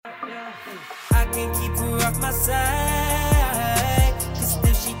I can keep her off my side, 'cause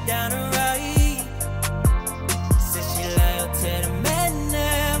still she down to ride. Says she loyal to the man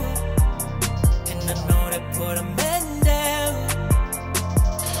now, and I know that put a man down.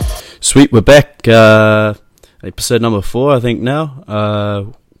 Sweet, we're back. Episode number 4, I think now.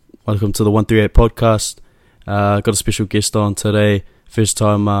 Welcome to the 138 podcast. Got a special guest on today. First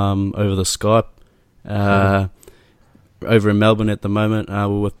time over the Skype. Over in Melbourne at the moment.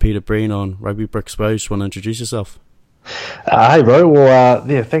 We're with Peter Breen on Rugby Bricks. Bro, just want to introduce yourself. Hey bro, well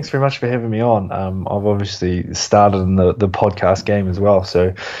thanks very much for having me on. I've obviously started in the podcast game as well,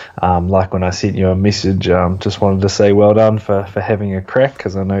 so like when I sent you a message, just wanted to say well done for having a crack,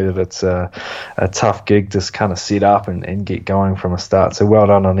 because I know that it's a tough gig to kind of set up and get going from a start, so well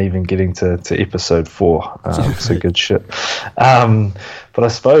done on even getting to episode 4. So good shit. But I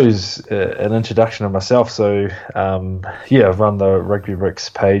suppose an introduction of myself. So I've run the Rugby Bricks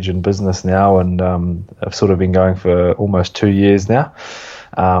page and business now, and I've sort of been going for almost 2 years now,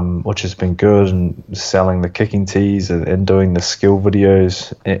 which has been good, and selling the kicking tees and doing the skill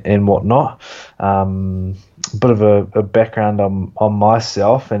videos and whatnot. Bit of a background on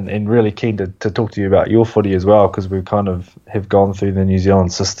myself, and really keen to talk to you about your footy as well, because we kind of have gone through the New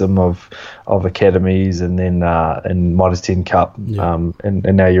Zealand system of academies, and then in Midas 10 Cup, and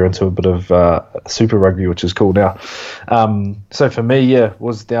now you're into a bit of Super Rugby, which is cool now. So for me,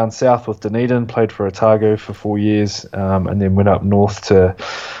 was down south with Dunedin, played for Otago for 4 years, and then went up north to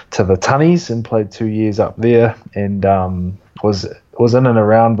the Tunnies and played 2 years up there, and was in and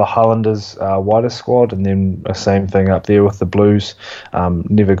around the Highlanders wider squad, and then the same thing up there with the Blues.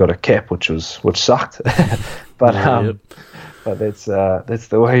 Never got a cap, which sucked, but but that's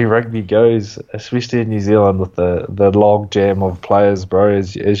the way rugby goes, especially in New Zealand with the log jam of players, bro.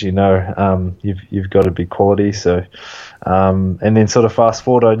 As you know, you've got to be quality. So, and then sort of fast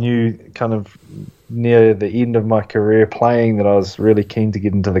forward, I knew kind of near the end of my career playing that I was really keen to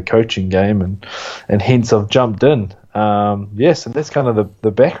get into the coaching game, and hence I've jumped in. So that's kind of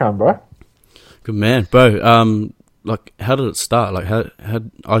the background, bro. Good man, bro. Like, how did it start? Like, how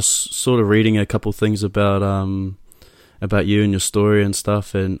I was sort of reading a couple things about you and your story and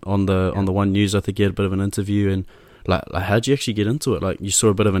stuff, and on the One News, I think you had a bit of an interview, and like how'd you actually get into it? Like, you saw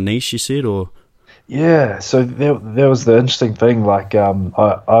a bit of a niche, you said, or? Yeah, so there was the interesting thing. Like,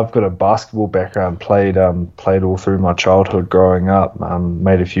 I've got a basketball background. Played all through my childhood, growing up.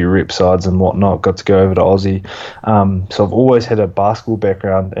 Made a few rep sides and whatnot. Got to go over to Aussie. So I've always had a basketball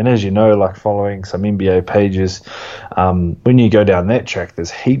background. And as you know, like following some NBA pages, when you go down that track,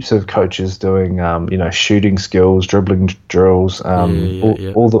 there's heaps of coaches doing, shooting skills, dribbling drills,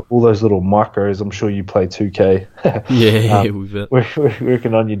 all those little micros. I'm sure you play 2K. We bet. We're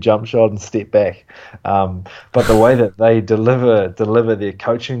working on your jump shot and step back. But the way that they deliver their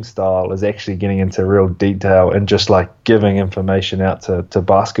coaching style is actually getting into real detail and just like giving information out to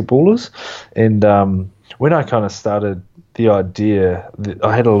basketballers. And when I kind of started the idea,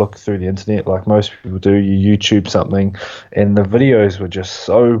 I had a look through the internet like most people do. You YouTube something, and the videos were just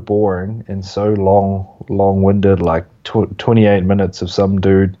so boring and so long-winded, like 28 minutes of some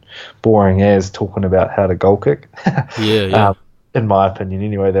dude boring as talking about how to goal kick. In my opinion,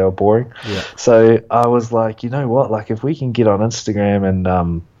 anyway, they were boring. Yeah. So I was like, you know what? Like, if we can get on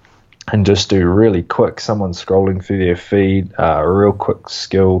Instagram and just do really quick, someone scrolling through their feed, a real quick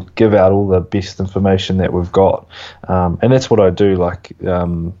skill, give out all the best information that we've got, and that's what I do. Like,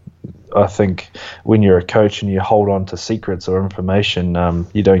 I think when you're a coach and you hold on to secrets or information,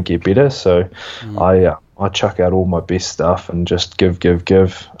 you don't get better. So I chuck out all my best stuff and just give,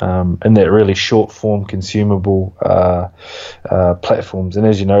 and that really short form consumable platforms. And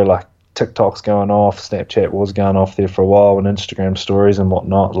as you know, like TikTok's going off, Snapchat was going off there for a while, and Instagram stories and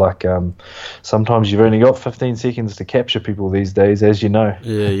whatnot. Like, sometimes you've only got 15 seconds to capture people these days, as you know.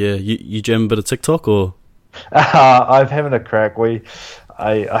 Yeah. You jam a bit of TikTok, or? I'm having a crack.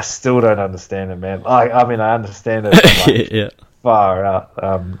 I still don't understand it, man. I mean, I understand it. Like, far out.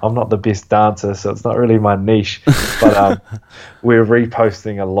 I'm not the best dancer, so it's not really my niche. But we're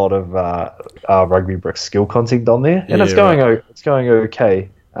reposting a lot of our Rugby Bricks skill content on there, and it's going okay.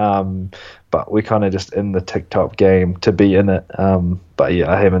 But we're kind of just in the TikTok game to be in it. But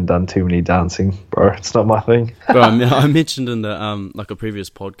yeah, I haven't done too many dancing, bro. It's not my thing. Bro, I mentioned in the like a previous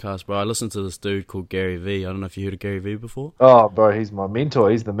podcast, bro, I listened to this dude called Gary Vee. I don't know if you heard of Gary Vee before. Oh, bro, he's my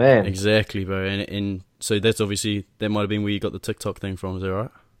mentor. He's the man. Exactly, bro. And so that's obviously, that might have been where you got the TikTok thing from. Is that right?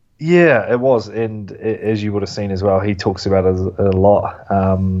 Yeah, it was, and as you would have seen as well, he talks about it a lot.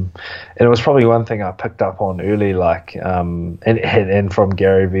 And it was probably one thing I picked up on early, like, and from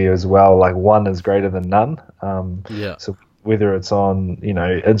Gary Vee as well. Like, one is greater than none. So whether it's on,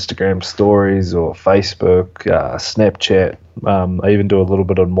 Instagram stories or Facebook, Snapchat. I even do a little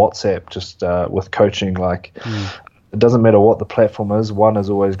bit on WhatsApp, just with coaching. Like, it doesn't matter what the platform is. One is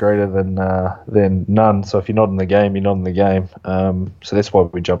always greater than none. So if you're not in the game, you're not in the game. So that's why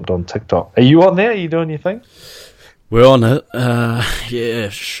we jumped on TikTok. Are you on there? Are you doing your thing? We're on it. Yeah,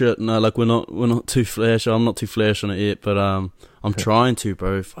 shit. No, like we're not too flash. I'm not too flash on it yet, but I'm trying to,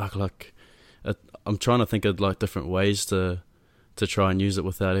 bro. Fuck, like I'm trying to think of like different ways to try and use it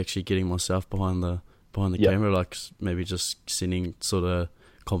without actually getting myself behind the camera. Like maybe just sending sort of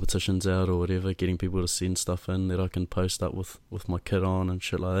competitions out or whatever, getting people to send stuff in that I can post up with my kit on and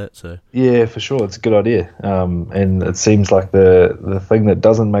shit like that. So yeah, for sure, it's a good idea. And it seems like the thing that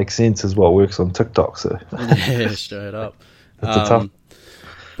doesn't make sense is what works on TikTok. So yeah, straight up. It's a tough,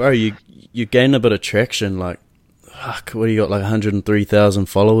 bro. You gain a bit of traction. Like, fuck, what do you got? Like 103,000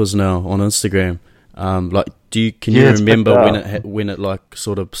 followers now on Instagram. Like, can you remember when it like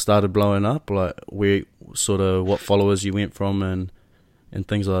sort of started blowing up? Like, where sort of what followers you went from and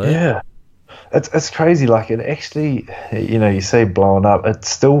things like that? Yeah, it's crazy. Like, it actually, you say blowing up, it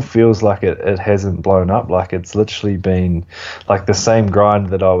still feels like it hasn't blown up. Like, it's literally been like the same grind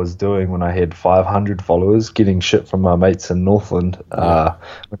that I was doing when I had 500 followers, getting shit from my mates in Northland when I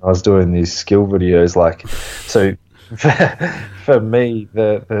was doing these skill videos. Like, so for me,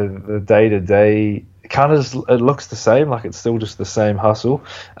 the day to day kind of it looks the same. Like, it's still just the same hustle.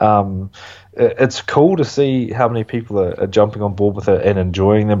 It's cool to see how many people are jumping on board with it and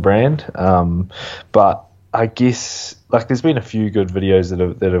enjoying the brand. But I guess like there's been a few good videos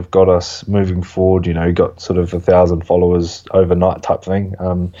that have got us moving forward. Got sort of 1,000 followers overnight type thing.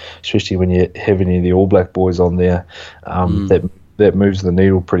 Especially when you have any of the All Black boys on there, that moves the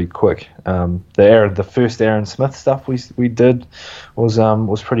needle pretty quick. The first Aaron Smith stuff we did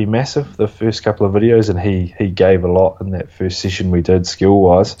was pretty massive. The first couple of videos, and he gave a lot in that first session we did skill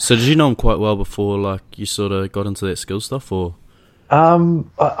wise. So did you know him quite well before, like you sort of got into that skill stuff, or? I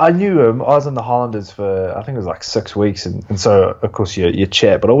knew him. I was in the Highlanders for I think it was like 6 weeks, and so of course you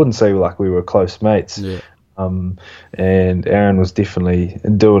chat, but I wouldn't say like we were close mates. Yeah. And Aaron was definitely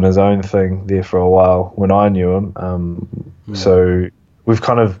doing his own thing there for a while when I knew him. So we've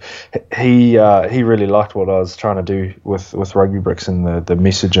kind of he really liked what I was trying to do with Rugby Bricks and the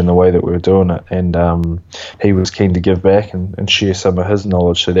message and the way that we were doing it, and he was keen to give back and share some of his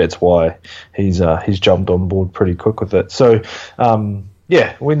knowledge. So that's why he's jumped on board pretty quick with it. So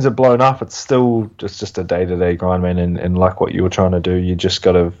yeah, when's it blown up? It's still just a day-to-day grind, man, and like what you were trying to do, you just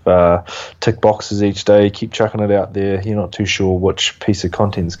got to tick boxes each day, keep chucking it out there. You're not too sure which piece of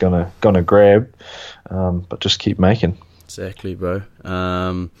content's gonna grab, but just keep making. Exactly, bro.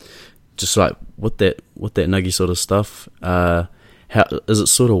 Just like with that nuggy sort of stuff, how is it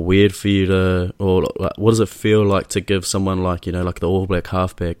sort of weird for you to, or like, what does it feel like to give someone like like the All Black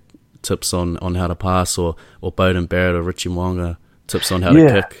halfback tips on how to pass, or Bowden Barrett or Richie Mwanga tips on how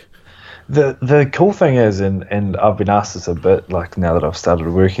to kick? The cool thing is, and I've been asked this a bit, like now that I've started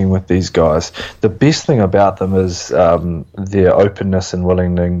working with these guys, the best thing about them is their openness and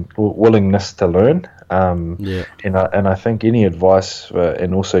willingness to learn. And I think any advice,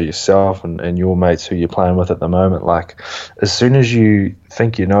 and also yourself and your mates who you're playing with at the moment, like as soon as you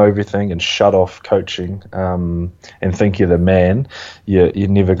think you know everything and shut off coaching and think you're the man, you're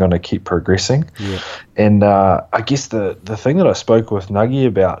never going to keep progressing. And I guess the thing that I spoke with Nuggy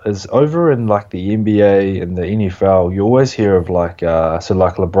about is over in like the NBA and the NFL, you always hear of like so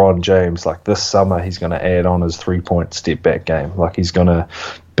like LeBron James, like this summer he's going to add on his 3-point step back game, like he's going to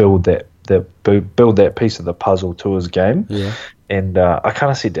build that piece of the puzzle to his game. And I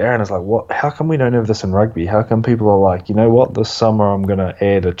kind of said to Aaron, I was like, what? How come we don't have this in rugby? How come people are like, you know what, this summer I'm going to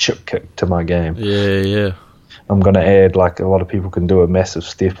add a chip kick to my game. I'm going to add, like a lot of people can do a massive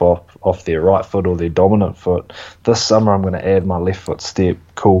step off their right foot or their dominant foot. This summer I'm going to add my left foot step.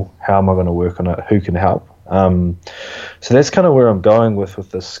 Cool. How am I going to work on it? Who can help? So that's kind of where I'm going with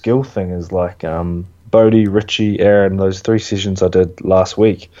this skill thing, is like Bodie, Richie, Aaron, those 3 sessions I did last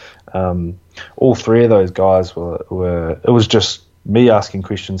week. All 3 of those guys were it was just me asking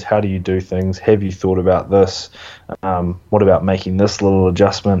questions. How do you do things? Have you thought about this? What about making this little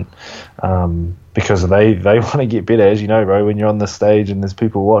adjustment? Because they want to get better, as you know, bro. When you're on the stage and there's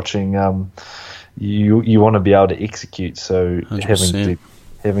people watching, you want to be able to execute. So 100%.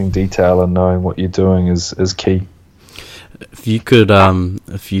 having detail and knowing what you're doing is key. If you could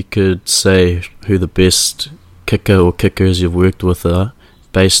say who the best kicker or kickers you've worked with are,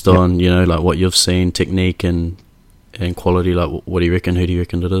 based on like what you've seen, technique and quality, like what do you reckon? Who do you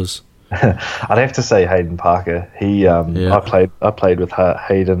reckon it is? I'd have to say Hayden Parker. I played with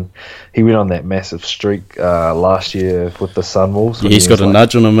Hayden. He went on that massive streak last year with the Sunwolves. Yeah, he's got a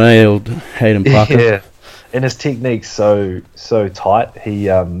nudge on him, old Hayden Parker. Yeah, and his technique's so tight.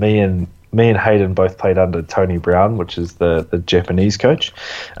 Me and Hayden both played under Tony Brown, which is the Japanese coach.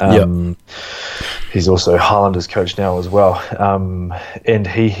 He's also Highlanders coach now as well. And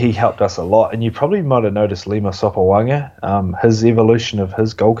he helped us a lot. And you probably might have noticed Lima Sopawanga, his evolution of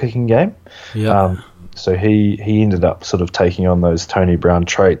his goal kicking game. Yeah. So he ended up sort of taking on those Tony Brown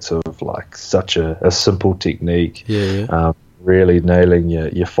traits of like such a simple technique. Really nailing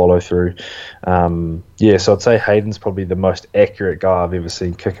your follow through. So I'd say Hayden's probably the most accurate guy I've ever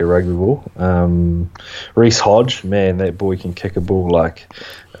seen kick a rugby ball. Reece Hodge, man, that boy can kick a ball. Like,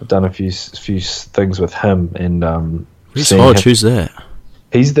 I've done a few things with him. And Reece Hodge, who's that?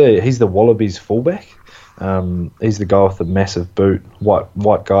 He's the Wallabies fullback. He's the guy with the massive boot,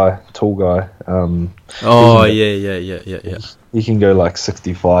 white guy, tall guy. Yeah. He can go like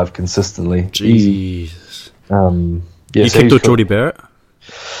 65 consistently. Jesus. Yeah, you kicked with Geordie Barrett?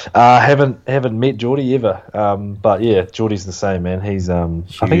 Haven't met Geordie ever. But yeah, Geordie's the same, man. He's I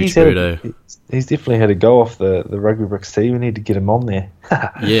think he's definitely had a go off the Rugby Bricks team. We need to get him on there.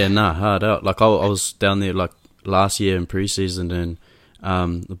 Hard out. Like I was down there like last year in pre-season, and a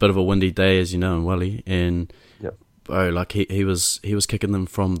bit of a windy day, as you know, in Welly, and bro, like he was kicking them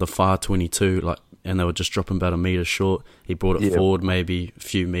from the far 22, like, and they were just dropping about a metre short. He brought it forward maybe a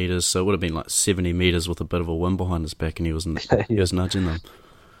few metres, so it would have been like 70 metres with a bit of a wind behind his back, and he was nudging them.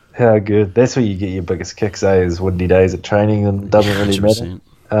 How good. That's where you get your biggest kicks, is windy days at training, and it doesn't really 100%.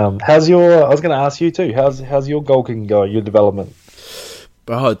 matter. How's your, I was going to ask you too, how's your goal kicking going, your development?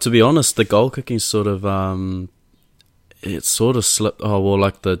 Bro, to be honest, the goal kicking sort of, it sort of slipped,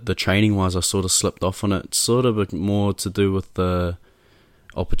 like the training wise, I sort of slipped off on it. It's sort of more to do with the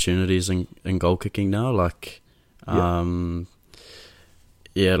opportunities in goal kicking now, like like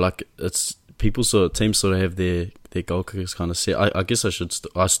it's teams sort of have their goal kickers kind of set. I guess I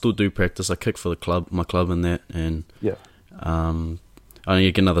still do practice. I kick for my club and that, and I need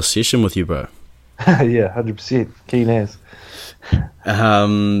to get another session with you, bro. 100% keen as.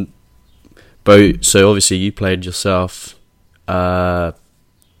 But so obviously you played yourself. You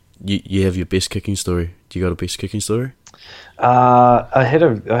have your best kicking story. Do you got a best kicking story? I had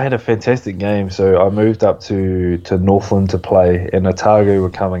a fantastic game. So I moved up to Northland to play, and Otago were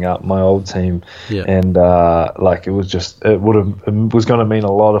coming up, my old team, and it was going to mean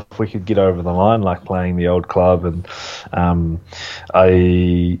a lot if we could get over the line, like playing the old club, and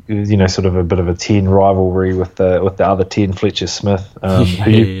sort of a bit of a 10 rivalry with the other 10, Fletcher Smith,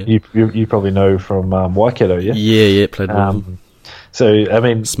 who you probably know from Waikato, played with him. So I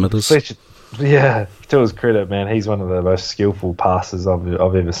mean, Smithers. Fletcher, to his credit, man, he's one of the most skillful passers I've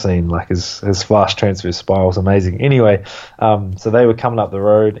ever seen. Like his fast transfer spiral is amazing. Anyway, so they were coming up the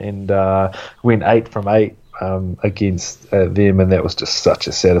road and went 8 from 8 against them, and that was just such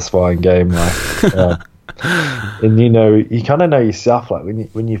a satisfying game. Like, and you kind of know yourself, like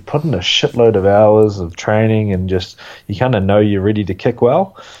when you've put in a shitload of hours of training and just you kind of know you're ready to kick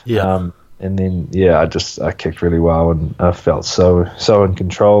well. And then, I kicked really well, and I felt so in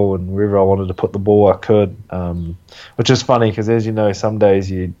control, and wherever I wanted to put the ball, I could, which is funny because, as you know, some days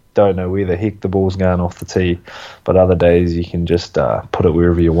you don't know where the heck the ball's going off the tee, but other days you can just put it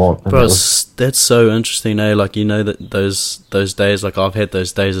wherever you want. Bro, that's so interesting, eh? Like, you know, that those days, like I've had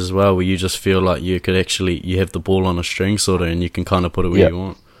those days as well, where you just feel like you have the ball on a string, sort of, and you can kind of put it where you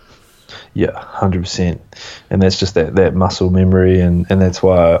want. Yeah, 100%. And that's just that muscle memory, and that's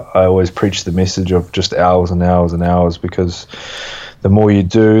why I always preach the message of just hours and hours and hours, because the more you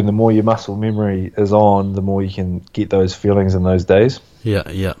do and the more your muscle memory is on, the more you can get those feelings in those days.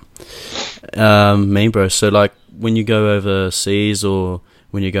 Yeah. Bro, so like when you go overseas or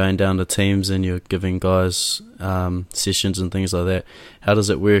when you're going down to teams and you're giving guys sessions and things like that, how does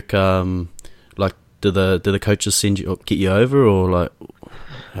it work? Like, do the coaches get you over, or like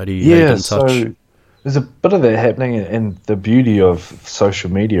how do you get in touch? So there's a bit of that happening, and the beauty of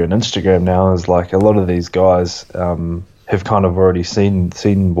social media and Instagram now is like a lot of these guys have kind of already seen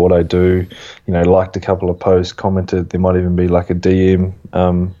what I do, liked a couple of posts, commented. There might even be like a DM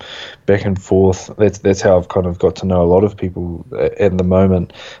back and forth. That's how I've kind of got to know a lot of people at the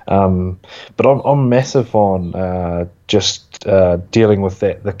moment. But I'm massive on just dealing with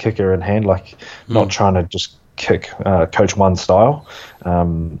the kicker in hand, like not trying to just kick coach one style.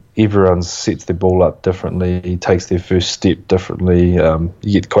 Everyone sets their ball up differently, takes their first step differently. You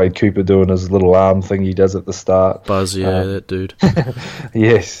get Quade Cooper doing his little arm thing he does at the start. Buzz, that dude.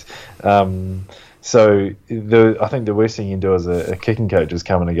 Yes. So I think the worst thing you can do as a kicking coach is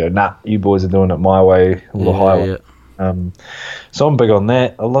come in and go, nah, you boys are doing it my way or the highway. So I'm big on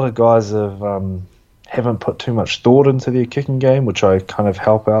that. A lot of guys haven't put too much thought into their kicking game, which I kind of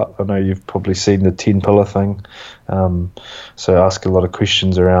help out. I know you've probably seen the 10 pillar thing. So I ask a lot of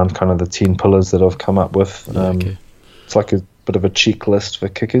questions around kind of the 10 pillars that I've come up with. It's like a bit of a checklist for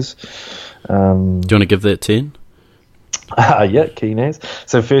kickers. Do you want to give that 10? Yeah, keen as.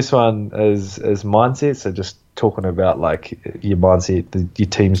 So first one is mindset. So just talking about like your mindset. Your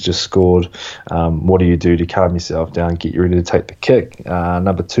team's just scored. What do you do to calm yourself down, get you ready to take the kick?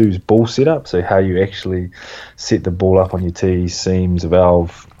 Number 2 is ball setup. So how you actually set the ball up on your tee, seams,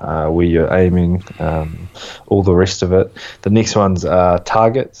 valve, where you're aiming, all the rest of it. The next one's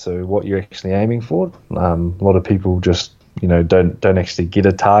target. So what you're actually aiming for. A lot of people just don't actually get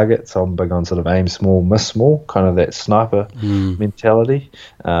a target, so I'm big on sort of aim small, miss small, kind of that sniper mentality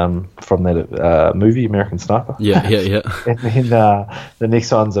from that movie, American Sniper. Yeah. And then the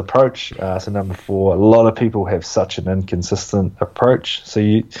next one's approach. So number 4, a lot of people have such an inconsistent approach. So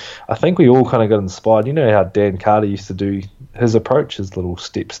I think we all kind of got inspired. You know how Dan Carter used to do his approach, his little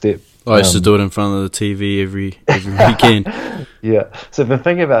step. I used to do it in front of the TV every weekend. Yeah. So the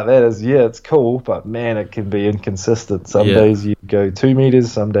thing about that is, it's cool, but man, it can be inconsistent. Some days you go 2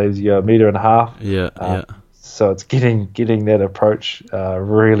 meters, some days you go 1.5 meters. Yeah. So it's getting that approach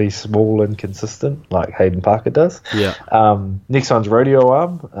really small and consistent, like Hayden Parker does. Yeah. Next one's rodeo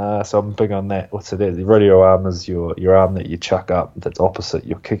arm. So I'm big on that. What's it? The rodeo arm is your arm that you chuck up that's opposite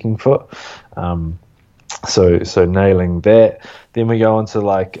your kicking foot. So nailing that. Then we go on to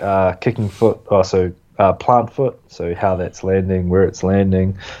like kicking foot. Plant foot. So how that's landing, where it's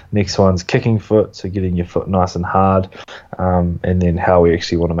landing. Next one's kicking foot. So getting your foot nice and hard, and then how we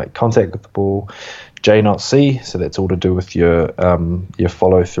actually want to make contact with the ball. J not C. So that's all to do with your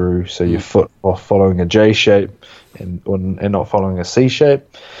follow through. So your foot off following a J shape and not following a C shape.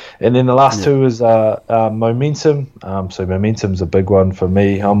 And then the last 2 is momentum. So momentum's a big one for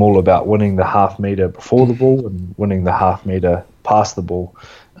me. I'm all about winning the half meter before the ball and winning the half meter past the ball.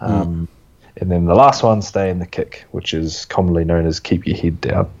 And then the last one, stay in the kick, which is commonly known as keep your head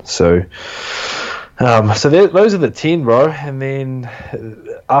down. So those are the 10, bro. And then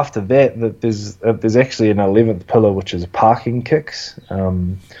after that, there's actually an 11th pillar, which is parking kicks.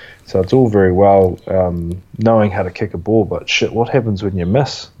 So it's all very well knowing how to kick a ball, but shit, what happens when you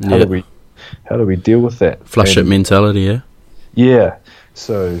miss? How do we deal with that? Flush it mentality, yeah? Yeah.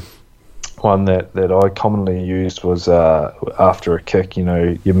 So one that I commonly used was after a kick, you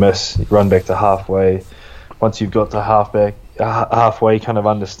miss, you run back to halfway. Once you've got to halfway, kind of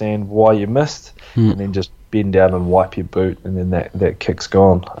understand why you missed, and then just bend down and wipe your boot, and then that kick's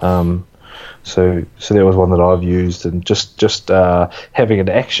gone. So that was one that I've used, and just having an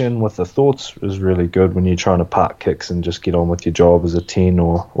action with the thoughts is really good when you're trying to park kicks and just get on with your job as a 10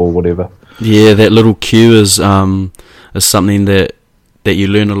 or whatever. Yeah, that little cue is something that you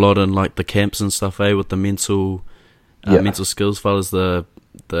learn a lot in like the camps and stuff, with the mental skills, fellas. The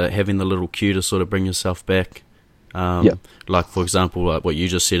having the little cue to sort of bring yourself back. Like for example, like what you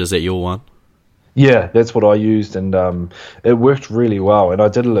just said, is that your one? Yeah, that's what I used, and it worked really well. And I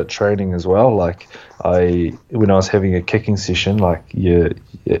did it at training as well. Like when I was having a kicking session, like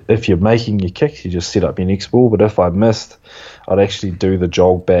if you're making your kicks, you just set up your next ball. But if I missed, I'd actually do the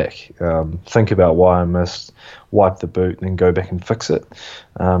jog back, think about why I missed, wipe the boot, and then go back and fix it.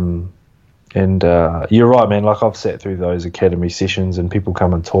 And you're right, man. Like I've sat through those academy sessions, and people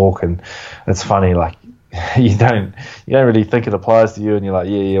come and talk, and it's funny. Like you don't really think it applies to you, and you're like,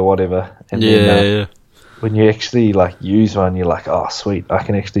 yeah, whatever. And then when you actually like use one, you're like, oh, sweet, I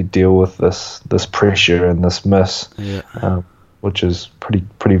can actually deal with this pressure and this miss, which is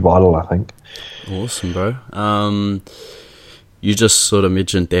pretty vital, I think. Awesome, bro. You just sort of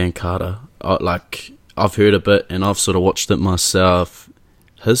mentioned Dan Carter. I've heard a bit, and I've sort of watched it myself.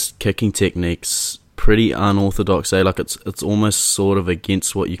 His kicking technique's pretty unorthodox, Like it's almost sort of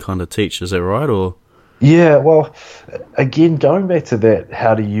against what you kind of teach. Is that right, or? Yeah, well, again, going back to that,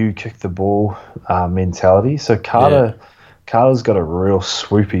 how do you kick the ball mentality? So Carter's got a real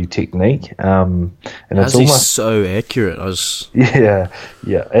swoopy technique, and it's almost so accurate. Yeah,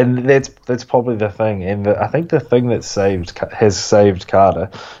 and that's probably the thing. And I think the thing that has saved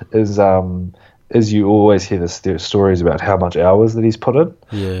Carter is you always hear the stories about how much hours that he's put in.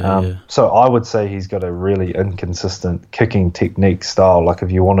 So I would say he's got a really inconsistent kicking technique style. Like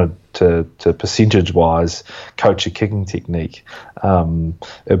if you wanted to percentage-wise coach a kicking technique,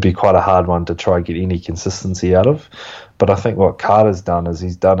 it'd be quite a hard one to try and get any consistency out of. But I think what Carter's done is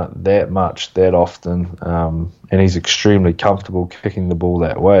he's done it that much, that often, and he's extremely comfortable kicking the ball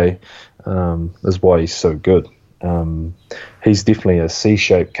that way. is why he's so good. He's definitely a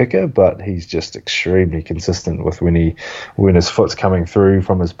C-shaped kicker, but he's just extremely consistent with when his foot's coming through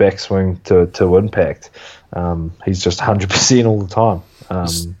from his backswing to impact. He's just 100% all the time.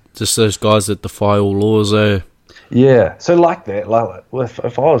 Just those guys that defy all laws, eh? Yeah, so like that, like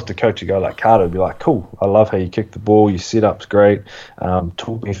if I was to coach a guy like Carter, I'd be like, cool, I love how you kick the ball, your setup's great.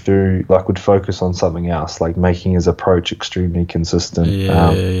 Talk me through, like, would focus on something else, like making his approach extremely consistent.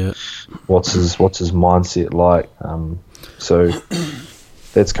 Yeah. What's his mindset like? So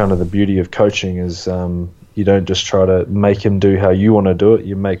that's kind of the beauty of coaching is you don't just try to make him do how you want to do it,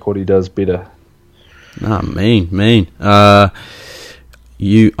 you make what he does better. Mean.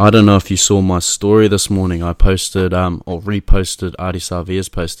 I don't know if you saw my story this morning. I posted or reposted Artie Sarvia's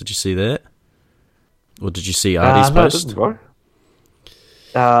post. Did you see that? Or did you see Artie's post?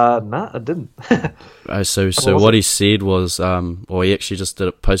 No, I didn't. So what he said was, or he actually just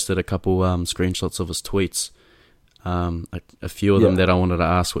posted a couple screenshots of his tweets. A few of them that I wanted to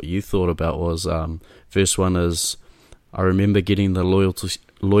ask what you thought about was, first one is, I remember getting the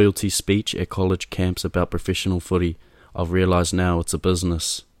loyalty speech at college camps about professional footy. I've realised now it's a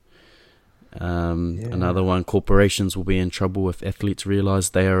business. Another one, corporations will be in trouble if athletes realise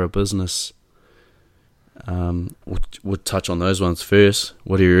they are a business. We'll touch on those ones first.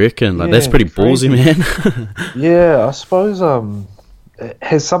 What do you reckon? That's pretty ballsy, man. Yeah, I suppose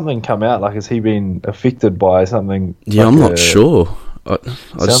has something come out? Like, has he been affected by something? Yeah, I'm not sure.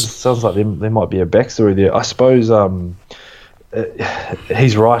 Sounds like there might be a backstory there. I suppose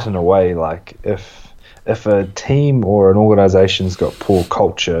he's right in a way. Like, if a team or an organisation's got poor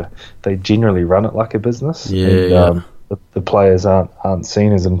culture, they generally run it like a business. The players aren't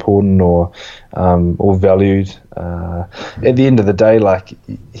seen as important or valued. At the end of the day, like,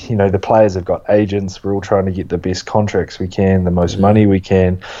 you know, the players have got agents. We're all trying to get the best contracts we can, the most money we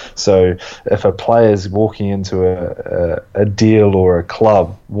can. So if a player's walking into a deal or a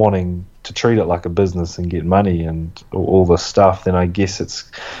club wanting to treat it like a business and get money and all this stuff, then I guess it's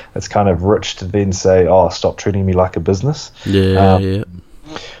kind of rich to then say, oh, stop treating me like a business. Yeah.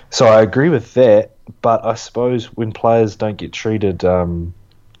 So I agree with that, but I suppose when players don't get treated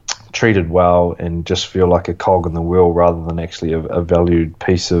well and just feel like a cog in the wheel rather than actually a valued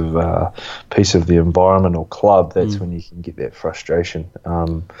piece of the environment or club, that's when you can get that frustration.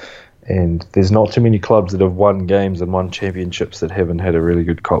 And there's not too many clubs that have won games and won championships that haven't had a really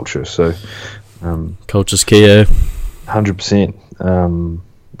good culture. So culture's key, eh? 100%.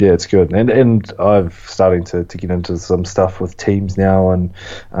 Yeah, it's good. And I've starting to get into some stuff with teams now and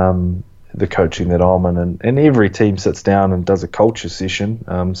the coaching that I'm in. And every team sits down and does a culture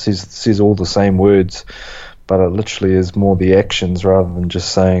session, says all the same words, but it literally is more the actions rather than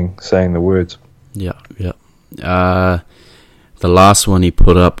just saying the words. Yeah. The last one he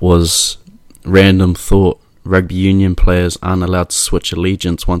put up was random thought. Rugby union players aren't allowed to switch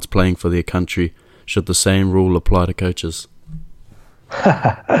allegiance once playing for their country. Should the same rule apply to coaches?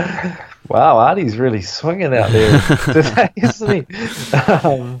 Wow, Artie's really swinging out there today, isn't he?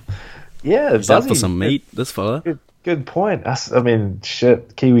 Yeah, he's out for some meat, this fella. Good point. I mean,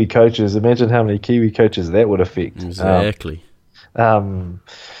 shit, Kiwi coaches. Imagine how many Kiwi coaches that would affect. Exactly.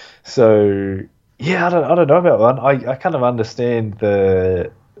 So yeah, I don't know about one. I kind of understand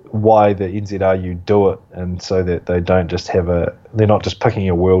why the NZRU do it, and so that they don't just they're not just picking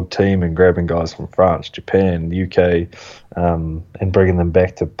a world team and grabbing guys from France, Japan, the UK, and bringing them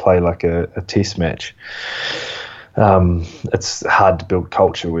back to play like a test match. It's hard to build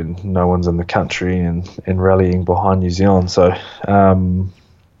culture when no one's in the country and rallying behind New Zealand. So,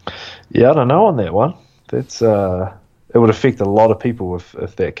 yeah, I don't know on that one. That's it would affect a lot of people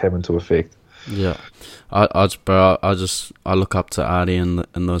if that came into effect. Yeah, I look up to Artie in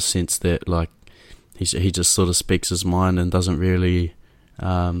the sense that, like, he just sort of speaks his mind and doesn't really,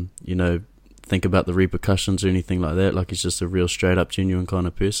 think about the repercussions or anything like that. Like, he's just a real straight up, genuine kind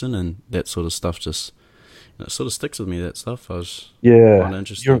of person, and that sort of stuff just it sort of sticks with me. That stuff, I was quite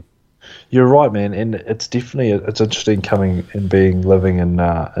interested. You're right, man, and it's definitely it's interesting coming and living in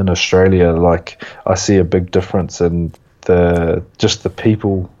Australia. Like, I see a big difference in the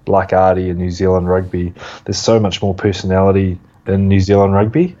people like Artie in New Zealand rugby. There's so much more personality in New Zealand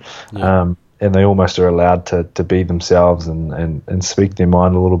rugby, and they almost are allowed to be themselves and speak their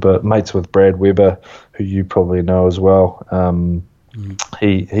mind a little bit. Mates with Brad Weber, who you probably know as well.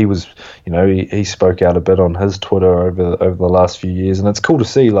 He was, he spoke out a bit on his Twitter over the last few years, and it's cool to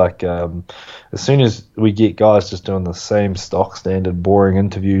see. Like, as soon as we get guys just doing the same stock standard boring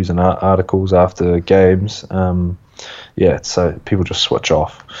interviews and articles after games, so people just switch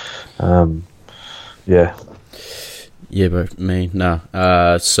off. Yeah, bro.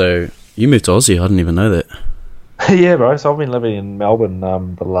 So You moved to Aussie. I didn't even know that. Yeah, bro. So I've been living in Melbourne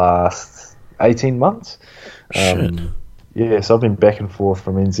the last 18 months. Shit. Yeah, so I've been back and forth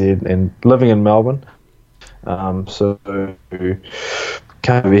from NZ and living in Melbourne. So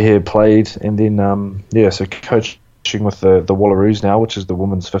came over here, played, and then so coaching with the Wallaroos now, which is the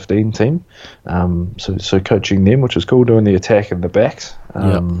women's 15 team. So coaching them, which is cool, doing the attack and the backs.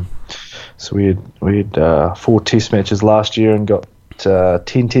 So we had 4 test matches last year and got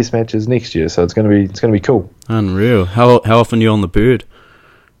 10 test matches next year. So it's gonna be cool. Unreal. How often are you on the bird?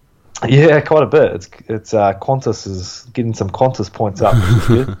 Yeah, quite a bit. It's Qantas is getting some Qantas points up.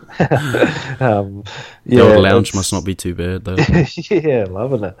 The old lounge must not be too bad though. Yeah,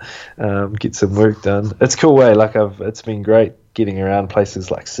 loving it. Get some work done. It's cool way. It's been great getting around places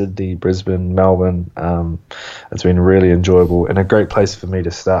like Sydney, Brisbane, Melbourne. It's been really enjoyable and a great place for me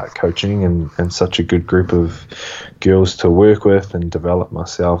to start coaching and such a good group of girls to work with and develop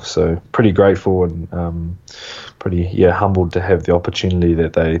myself. So pretty grateful and pretty humbled to have the opportunity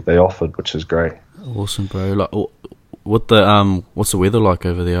that they offered, which is great. Awesome, bro. Like, what's the weather like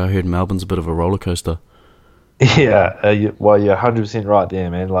over there? I heard Melbourne's a bit of a roller coaster. Yeah, you're 100% right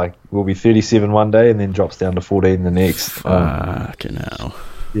there, man. Like, we'll be 37 one day and then drops down to 14 the next. Fucking hell.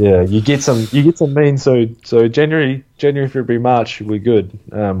 Yeah, you get some mean. So January, February, March, we're good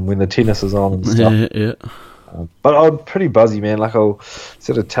when the tennis is on and stuff. Yeah. But I'm pretty buzzy, man. Like, I'll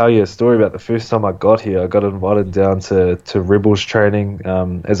sort of tell you a story about the first time I got here. I got invited down to Rebels training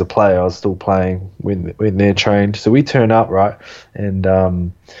as a player. I was still playing when they're trained. So we turn up, right,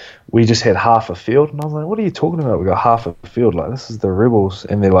 and we just had half a field. And I was like, what are you talking about? We got half a field. Like, this is the Rebels.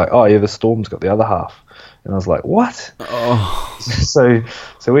 And they're like, oh, yeah, the Storm's got the other half. And I was like, what? Oh. So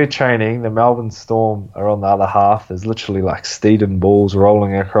we're training. The Melbourne Storm are on the other half. There's literally like Steeden balls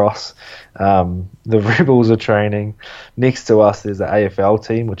rolling across. The Rebels are training. Next to us, there's the AFL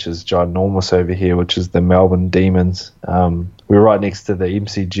team, which is ginormous over here, which is the Melbourne Demons. We're right next to the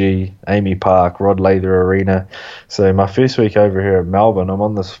MCG, Amy Park, Rod Laver Arena. So my first week over here at Melbourne, I'm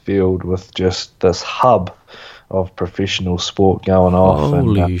on this field with just this hub of professional sport going off.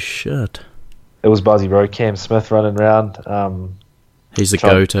 Holy shit. It was buzzy, bro. Cam Smith running around. He's the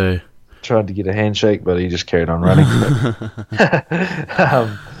go-to. Tried to get a handshake, but he just carried on running.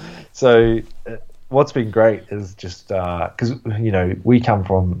 So what's been great is just because, we come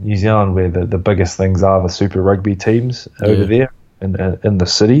from New Zealand where the biggest things are the Super Rugby teams over there in the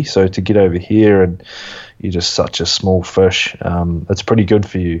city. So to get over here and you're just such a small fish, it's pretty good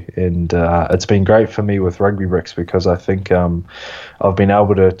for you. And it's been great for me with Rugby Bricks because I think I've been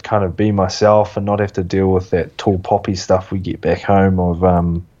able to kind of be myself and not have to deal with that tall poppy stuff we get back home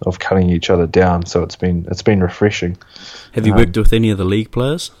of cutting each other down. So it's been refreshing. Have you worked with any of the league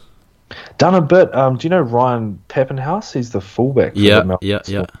players? Done a bit. Do you know Ryan Pappenhaus? He's the fullback. Yeah.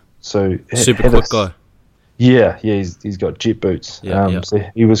 So super quick guy. Yeah, he's got jet boots.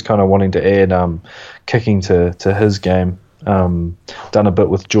 So he was kind of wanting to add kicking to his game. Done a bit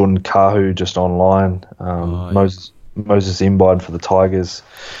with Jordan Kahu just online. Moses Mbide for the Tigers,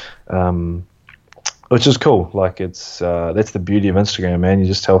 which is cool. Like it's that's the beauty of Instagram, man. You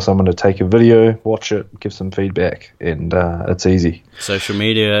just tell someone to take a video, watch it, give some feedback, and it's easy. Social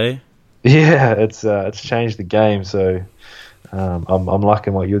media, eh? Yeah, it's changed the game. So I'm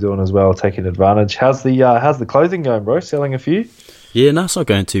liking what you're doing as well, taking advantage. How's the clothing going, bro? Selling a few? Yeah, no, it's not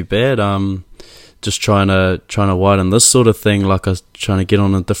going too bad. Just trying to widen this sort of thing. Like I was trying to get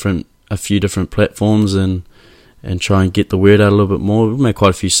on a few different platforms and try and get the word out a little bit more. We've made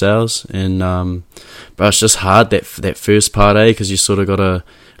quite a few sales, and but it's just hard that first part, because you sort of got to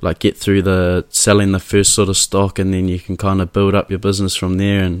like get through the selling the first sort of stock, and then you can kind of build up your business from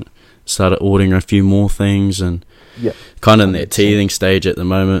there and start ordering a few more things, and kind of in that teething stage at the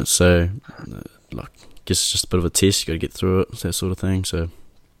moment. So like, I guess it's just a bit of a test. You got to get through it, that sort of thing. So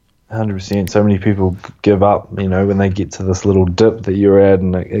 100%. So many people give up, when they get to this little dip that you're at,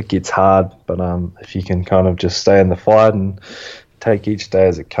 and it gets hard. But if you can kind of just stay in the fight and take each day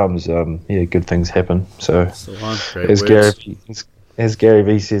as it comes, good things happen. So as Gary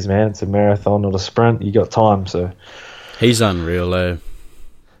Vee says, man, it's a marathon, not a sprint. You got time. So he's unreal, though.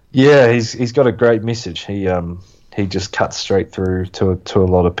 Yeah, he's got a great message. He just cuts straight through to a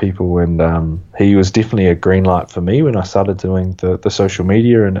lot of people, and he was definitely a green light for me when I started doing the social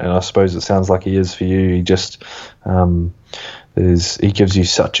media, and I suppose it sounds like he is for you. He just he gives you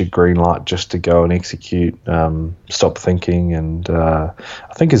such a green light just to go and execute, stop thinking, and I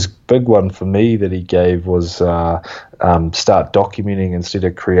think his big one for me that he gave was start documenting instead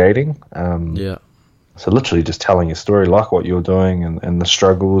of creating. So literally just telling your story like what you're doing, and the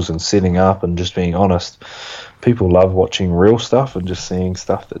struggles and setting up and just being honest. People love watching real stuff and just seeing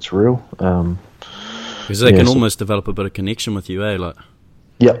stuff that's real. Because they can almost develop a bit of connection with you, eh? Like,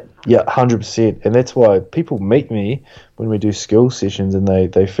 yeah, 100%. And that's why people meet me when we do skill sessions, and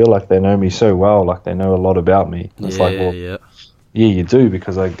they feel like they know me so well, like they know a lot about me. And it's like, well, yeah, you do,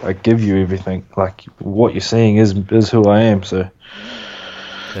 because I give you everything. Like, what you're seeing is who I am. So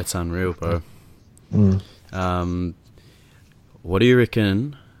that's unreal, bro. What do you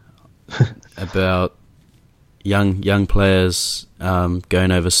reckon about young players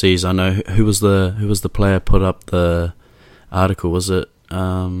going overseas? I know who was the player put up the article. Was it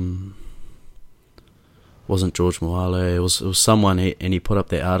wasn't George Moale? It was someone, and he put up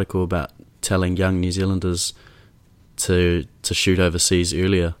that article about telling young New Zealanders to shoot overseas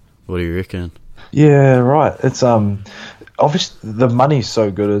earlier. What do you reckon? Yeah, right. It's obviously the money's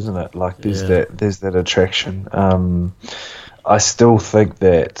so good, isn't it? Like there's that attraction. I still think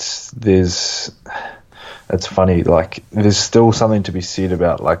that it's funny, like there's still something to be said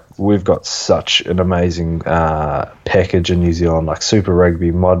about, like, we've got such an amazing package in New Zealand, like Super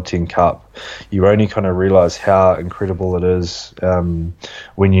Rugby, Mod 10 Cup. You only kind of realise how incredible it is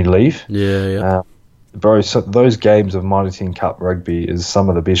when you leave. Bro, so those games of Mitre 10 Cup rugby is some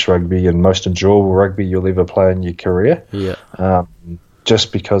of the best rugby and most enjoyable rugby you'll ever play in your career.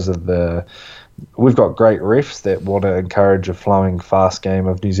 Just because of we've got great refs that want to encourage a flowing, fast game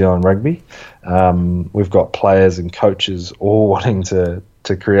of New Zealand rugby. We've got players and coaches all wanting to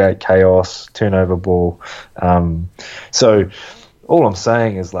create chaos, turnover ball. So all I'm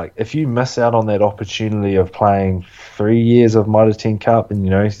saying is, like, if you miss out on that opportunity of playing 3 years of Mitre 10 Cup and,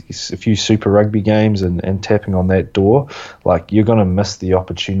 a few Super Rugby games and tapping on that door, like, you're going to miss the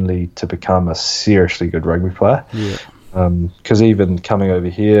opportunity to become a seriously good rugby player. Because even coming over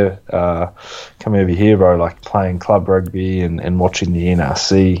here, bro, like playing club rugby and watching the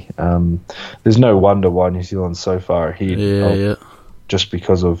NRC, there's no wonder why New Zealand's so far ahead. Just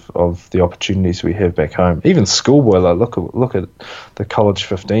because of the opportunities we have back home. Even schoolboy, like look at the college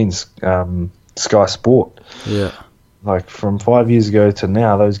 15s, Sky Sport. Like from 5 years ago to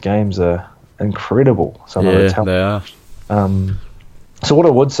now, those games are incredible. Some of the talent. They are. So what I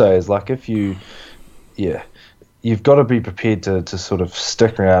would say is, like, if you've got to be prepared to sort of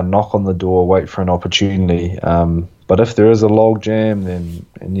stick around, knock on the door, wait for an opportunity. But if there is a log jam, then,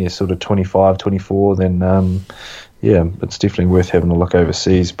 and you're sort of 25, 24, then it's definitely worth having a look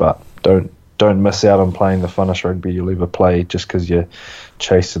overseas. But don't miss out on playing the funnest rugby you'll ever play just because you're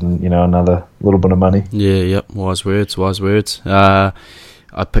chasing, another little bit of money. Wise words. I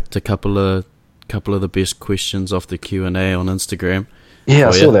picked a couple of the best questions off the Q&A on Instagram. Yeah,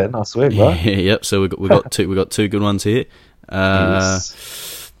 I saw that. Nice work, bro. So we got two good ones here.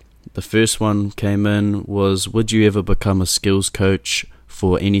 Yes. The first one came in was, would you ever become a skills coach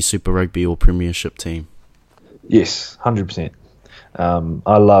for any Super Rugby or Premiership team? Yes, 100%.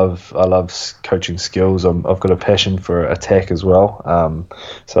 I love coaching skills. I've got a passion for attack as well.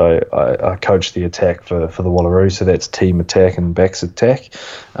 So I coach the attack for the Wallaroos. So that's team attack and backs attack.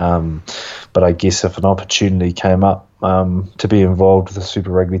 But I guess if an opportunity came up to be involved with the Super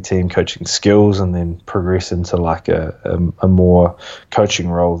Rugby team coaching skills and then progress into like a more coaching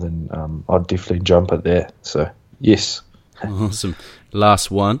role, then I'd definitely jump at that. So yes. Awesome.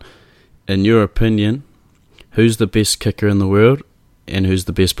 Last one. In your opinion, who's the best kicker in the world and who's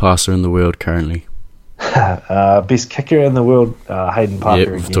the best passer in the world currently? Best kicker in the world, Hayden Parker.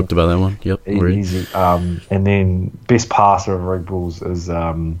 Yeah, we've talked about that one. Yep. Easy. And then best passer of rugby balls is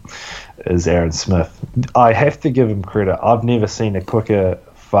Aaron Smith. I have to give him credit. I've never seen a quicker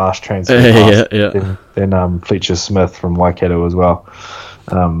fast transfer than Fletcher Smith from Waikato as well.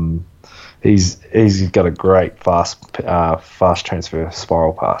 He's got a great fast transfer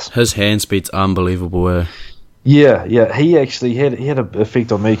spiral pass. His hand speed's unbelievable. Yeah. He actually had an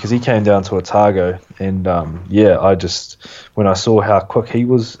effect on me because he came down to Otago, and I just, when I saw how quick he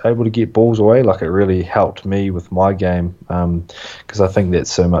was able to get balls away, like, it really helped me with my game, because I think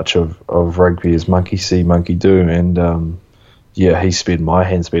that's so much of rugby is monkey see, monkey do, and he sped my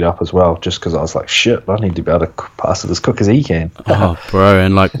hand speed up as well, just because I was like, shit, I need to be able to pass it as quick as he can. Oh, bro,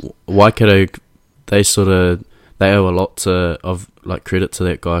 and like Waikato, they owe a lot of credit to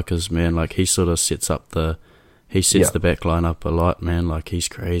that guy, because, man, like, he sort of sets the back line up a lot, man. Like, he's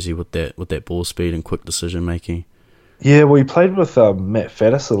crazy with that ball speed and quick decision making. Yeah, well, he played with Matt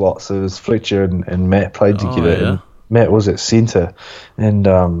Faddis a lot, so it was Fletcher and Matt played together. Yeah. And Matt was at centre, and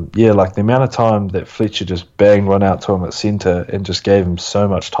like the amount of time that Fletcher just banged one out to him at centre and just gave him so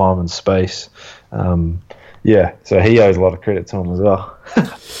much time and space. So he owes a lot of credit to him as well.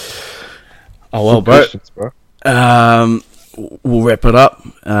 Oh well, Good bro. questions, bro. We'll wrap it up.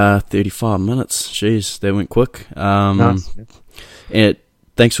 35 minutes. Jeez, that went quick. Nice. And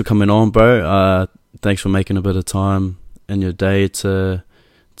thanks for coming on, bro. Thanks for making a bit of time in your day to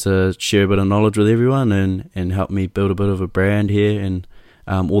share a bit of knowledge with everyone and help me build a bit of a brand here. And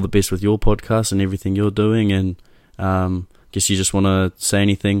all the best with your podcast and everything you're doing. And guess you just want to say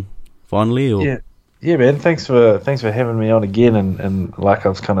anything finally, or Yeah, man. Thanks for having me on again. And like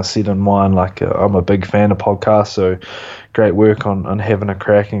I've kind of said in mine, like I'm a big fan of podcasts. So great work on having a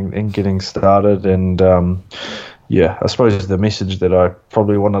crack and getting started. And I suppose the message that I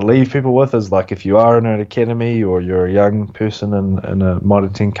probably want to leave people with is, like, if you are in an academy or you're a young person in a Mitre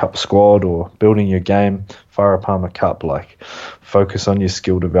 10 Cup squad or building your game, Farah Palmer Cup, like, focus on your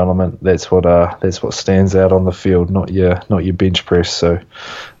skill development. That's what stands out on the field, not your bench press. So,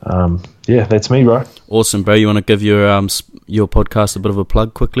 that's me, bro. Awesome, bro. You want to give your podcast a bit of a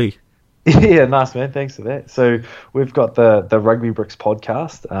plug quickly? Yeah, nice, man. Thanks for that. So we've got the Rugby Bricks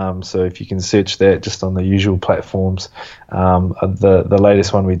podcast. So if you can search that just on the usual platforms. The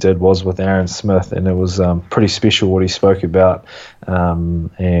latest one we did was with Aaron Smith, and it was pretty special what he spoke about,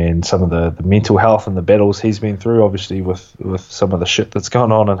 and some of the mental health and the battles he's been through, obviously with some of the shit that's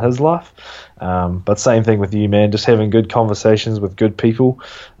gone on in his life. But same thing with you, man, just having good conversations with good people.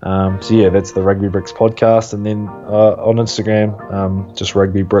 That's the Rugby Bricks podcast. And then on Instagram, just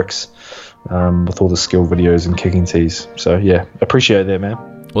Rugby Bricks, with all the skill videos and kicking tees. So, appreciate that, man.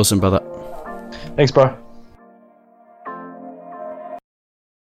 Awesome, brother. Thanks, bro.